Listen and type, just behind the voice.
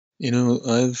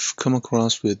I've come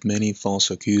across with many false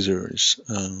accusers,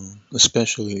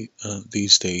 especially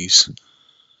these days,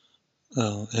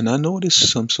 and I noticed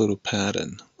some sort of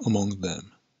pattern among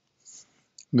them.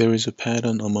 There is a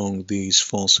pattern among these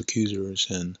false accusers,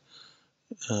 and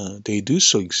they do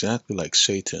so exactly like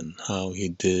Satan, how he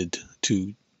did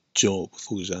to Job,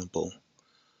 for example.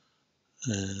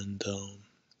 And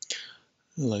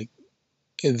like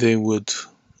they would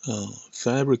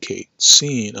fabricate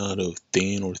sin out of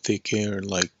thin or thick air,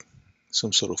 like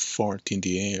some sort of fart in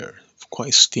the air,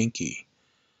 quite stinky,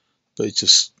 but it's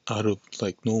just out of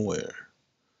like nowhere.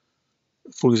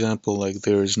 For example, like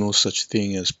there is no such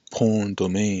thing as porn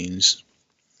domains,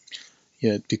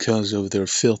 yet because of their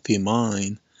filthy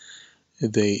mind,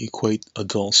 they equate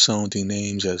adult sounding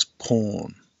names as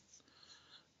porn.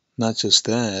 Not just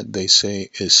that, they say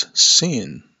it's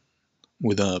sin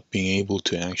without being able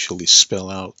to actually spell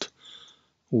out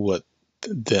what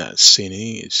that sin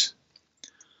is.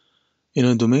 In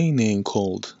a domain name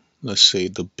called, let's say,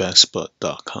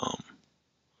 thebestbut.com,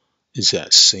 is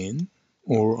that sin?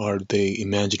 Or are they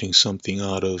imagining something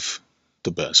out of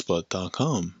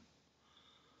thebestbut.com?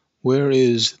 Where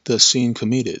is the sin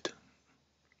committed?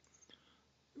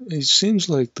 It seems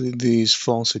like these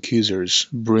false accusers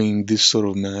bring this sort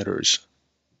of matters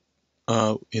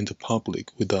out in the public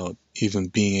without even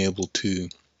being able to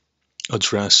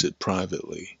address it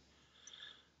privately.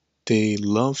 They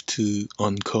love to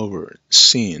uncover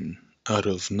sin out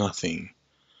of nothing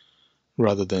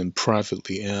rather than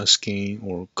privately asking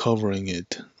or covering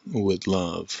it with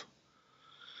love.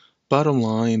 Bottom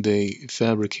line, they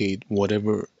fabricate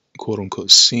whatever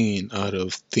quote-unquote sin out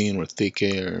of thin or thick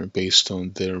air based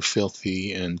on their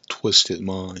filthy and twisted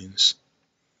minds.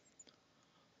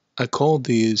 I call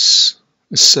this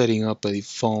setting up a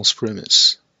false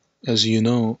premise. As you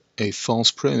know, a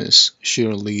false premise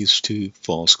sure leads to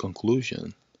false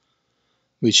conclusion,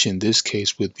 which in this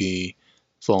case would be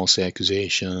false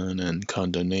accusation and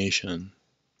condemnation.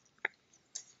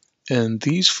 And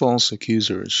these false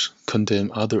accusers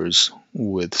condemn others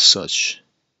with such.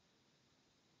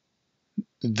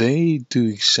 They do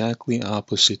exactly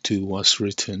opposite to what's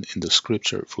written in the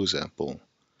scripture, for example.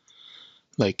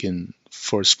 Like in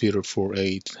 1 Peter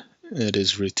 4:8, it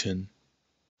is written,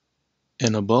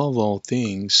 "And above all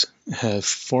things, have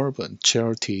fervent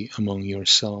charity among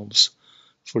yourselves,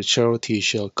 for charity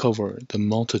shall cover the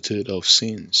multitude of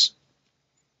sins."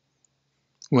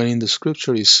 When in the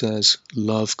scripture it says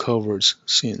love covers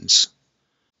sins,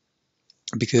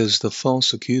 because the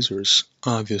false accusers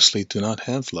obviously do not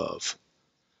have love.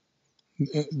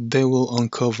 They will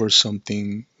uncover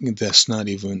something that's not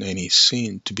even any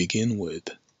sin to begin with.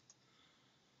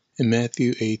 In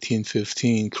Matthew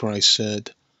 18:15, Christ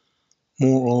said,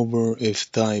 "Moreover,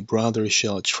 if thy brother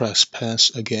shall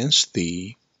trespass against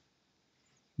thee,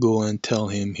 go and tell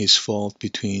him his fault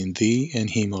between thee and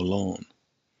him alone.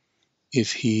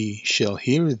 If he shall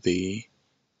hear thee,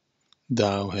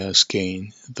 thou hast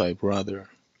gained thy brother."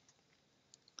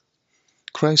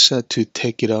 Christ said to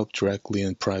take it up directly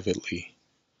and privately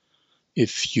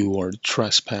if you are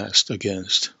trespassed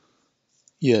against.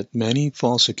 Yet many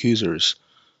false accusers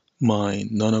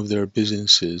mind none of their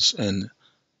businesses and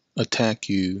attack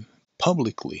you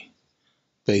publicly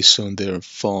based on their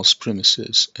false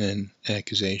premises and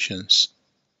accusations.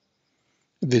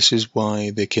 This is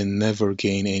why they can never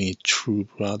gain any true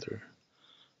brother,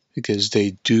 because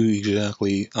they do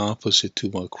exactly opposite to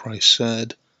what Christ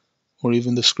said or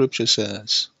even the scripture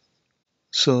says.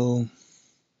 So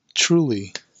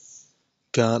truly,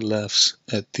 God laughs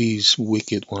at these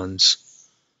wicked ones,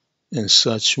 and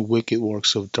such wicked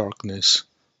works of darkness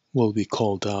will be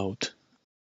called out